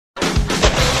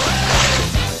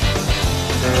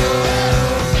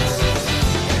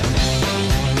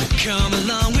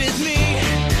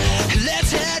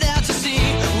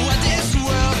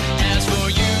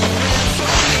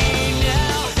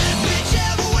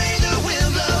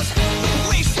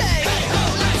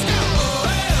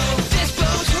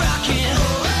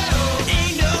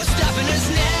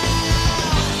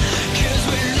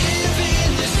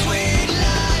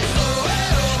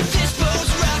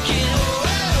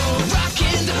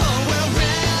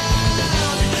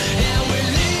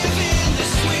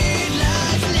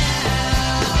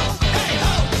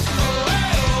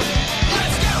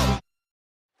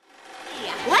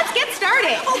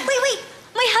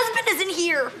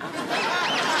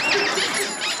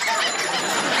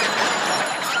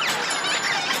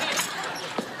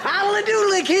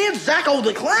Hey, kids, Zacko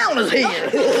the Clown is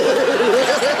here.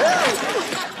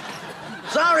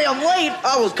 Sorry I'm late.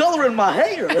 I was coloring my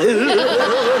hair.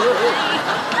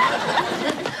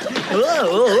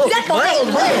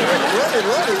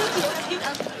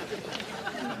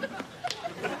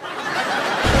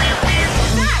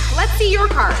 Zach, let's see your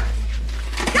card.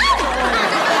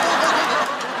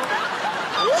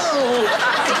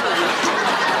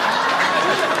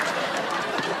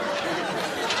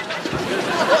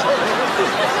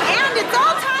 And it's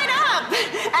all tied up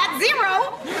at 0.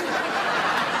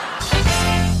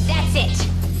 That's it.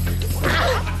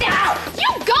 You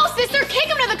go, sister. Kick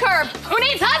him to the curb. Who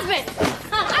needs husband?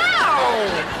 Ow!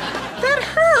 That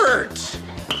hurt.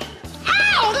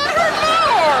 Ow, that hurt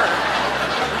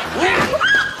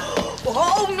more.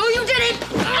 Oh, no, you didn't.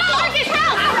 Marcus,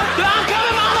 help! I'm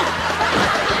coming, Mama.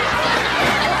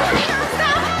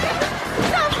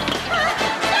 Stop.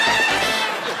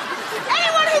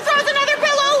 Anyone who throws another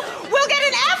pillow will get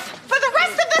an F for the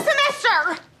rest of the semester.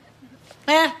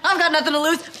 I've got nothing to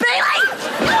lose. Bailey!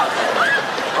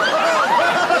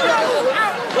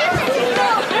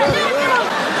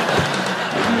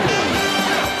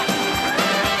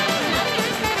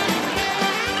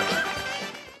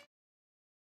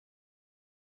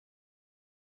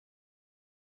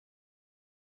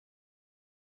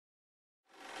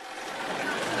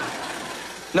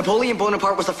 Napoleon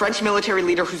Bonaparte was a French military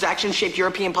leader whose actions shaped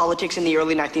European politics in the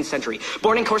early 19th century.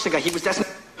 Born in Corsica, he was destined...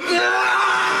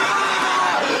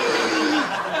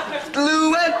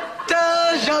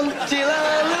 Luetta,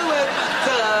 gentilla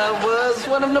Luetta was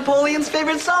one of Napoleon's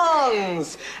favorite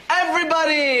songs.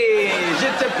 Everybody! Je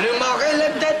te plumerai la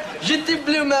tête, je te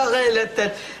plumerai la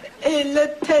tête, et la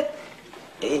tête,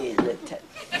 et la tête.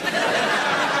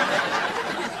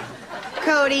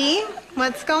 Cody,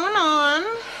 what's going on?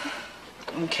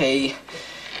 Okay,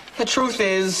 the truth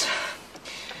is,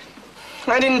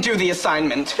 I didn't do the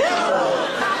assignment. Yes!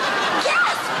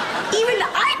 Even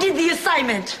I did the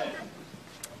assignment.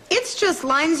 It's just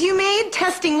lines you made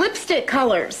testing lipstick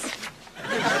colors.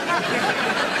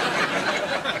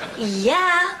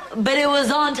 Yeah, but it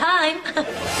was on time.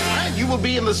 You will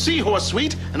be in the Seahorse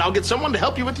Suite, and I'll get someone to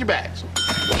help you with your bags.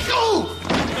 Go!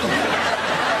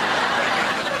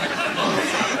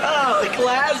 Oh,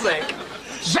 classic.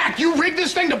 Zach, you rigged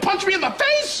this thing to punch me in the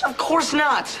face? Of course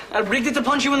not. I rigged it to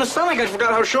punch you in the stomach. I forgot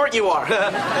how short you are.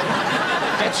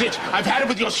 That's it. I've had it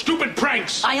with your stupid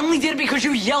pranks. I only did it because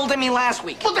you yelled at me last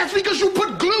week. Well, that's because you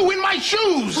put glue in my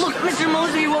shoes. Look, Mr.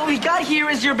 Mosby, what we got here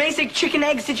is your basic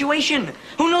chicken-egg situation.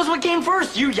 Who knows what came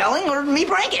first, you yelling or me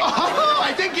pranking? Oh,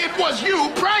 I think it was you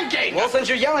pranking. Well, since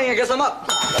you're yelling, I guess I'm up.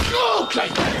 Okay.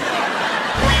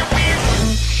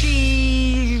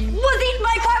 She was eaten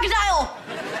by a crocodile.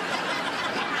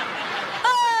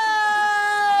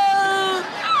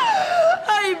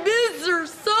 I miss her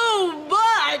so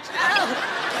much.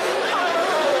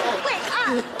 Wait,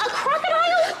 a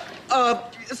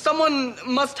crocodile? Someone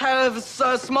must have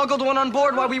smuggled one on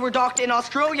board while we were docked in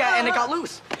Australia, and it got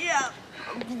loose. Yeah.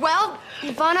 Well,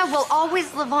 Ivana will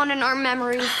always live on in our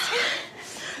memories.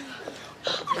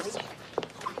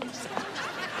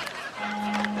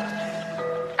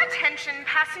 Attention,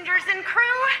 passengers and crew.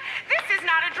 This is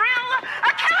not a drill.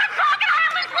 A killer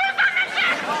crocodile is loose on the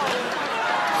ship!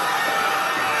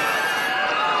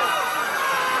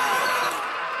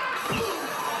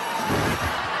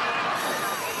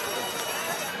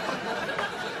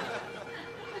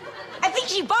 I think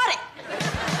she bought it.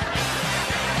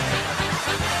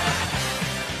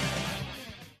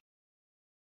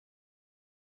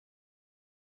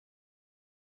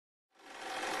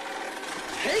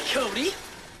 Hey, Cody.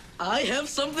 I have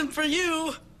something for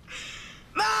you.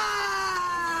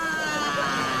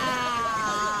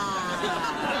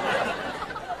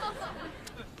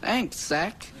 Thanks,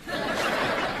 Zach.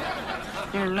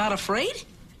 You're not afraid?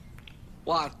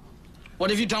 What? What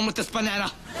have you done with this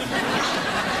banana?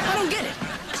 I don't get it.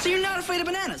 So you're not afraid of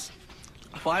bananas?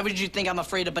 Why would you think I'm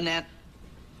afraid of banana?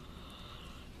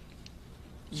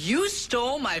 You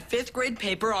stole my 5th grade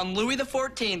paper on Louis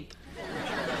XIV.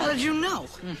 How did you know?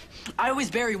 I always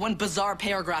bury one bizarre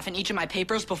paragraph in each of my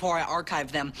papers before I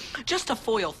archive them, just to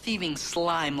foil thieving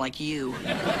slime like you.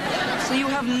 So you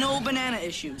have no banana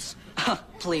issues.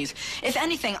 Please. If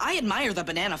anything, I admire the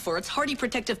banana for its hardy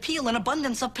protective peel and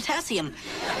abundance of potassium.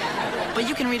 But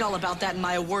you can read all about that in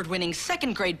my award-winning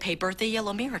 2nd grade paper, The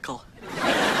Yellow Miracle.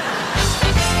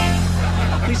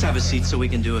 Please have a seat so we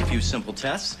can do a few simple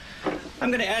tests. I'm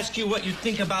going to ask you what you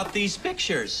think about these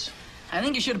pictures. I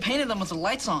think you should have painted them with the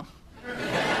lights on.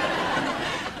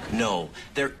 No,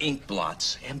 they're ink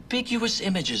blots, ambiguous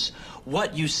images.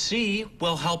 What you see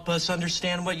will help us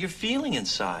understand what you're feeling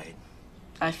inside.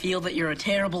 I feel that you're a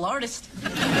terrible artist.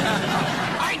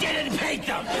 I didn't paint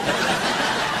them!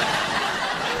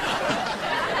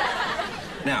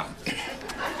 Now,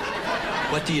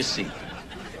 what do you see?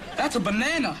 That's a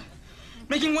banana,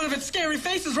 making one of its scary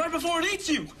faces right before it eats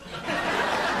you.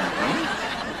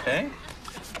 Okay.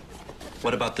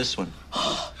 What about this one?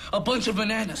 A bunch of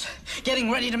bananas,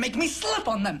 getting ready to make me slip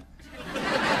on them.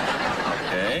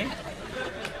 Okay.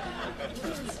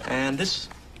 And this?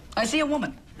 I see a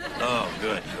woman. Oh,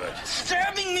 good.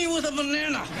 Stabbing me with a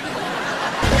banana.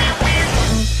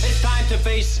 It's time to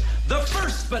face the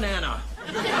first banana.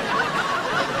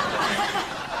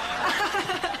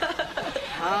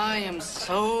 I am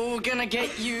so gonna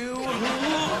get you.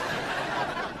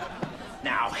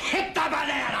 Now hit the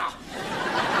banana!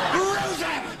 Bruise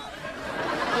him!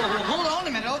 Hold on a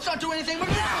minute. Let's not do anything but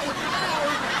now.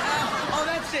 Ow. Oh,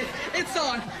 that's it. It's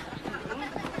on.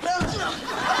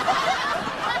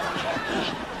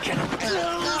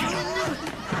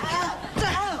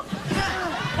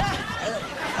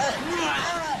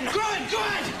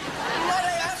 Good. Might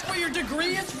I ask where your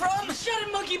degree is from? Shut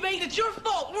it, Monkey Bait. It's your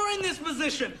fault. We're in this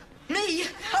position. Me?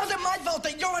 How's it my fault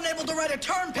that you're unable to write a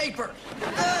term paper?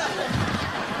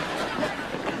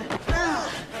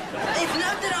 It's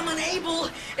not that I'm unable.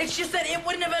 It's just that it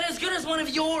wouldn't have been as good as one of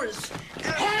yours.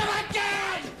 Hit him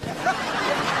again!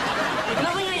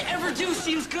 Nothing I ever do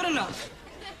seems good enough.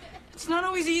 It's not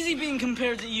always easy being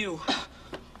compared to you.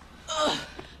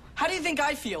 How do you think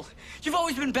I feel? You've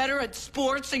always been better at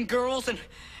sports and girls and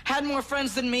had more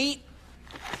friends than me.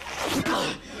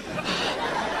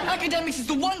 Academics is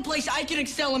the one place I can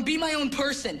excel and be my own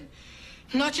person.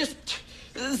 Not just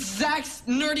Zach's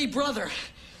nerdy brother.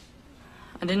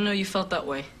 I didn't know you felt that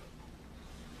way.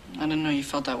 I didn't know you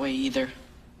felt that way either.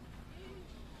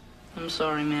 I'm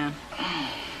sorry, man.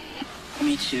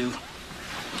 Me too.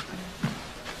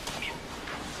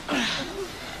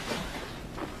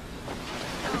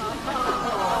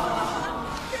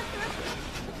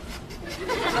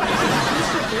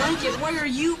 Mr. Blanket, why are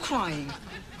you crying?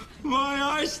 My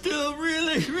eye still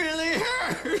really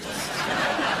hurts.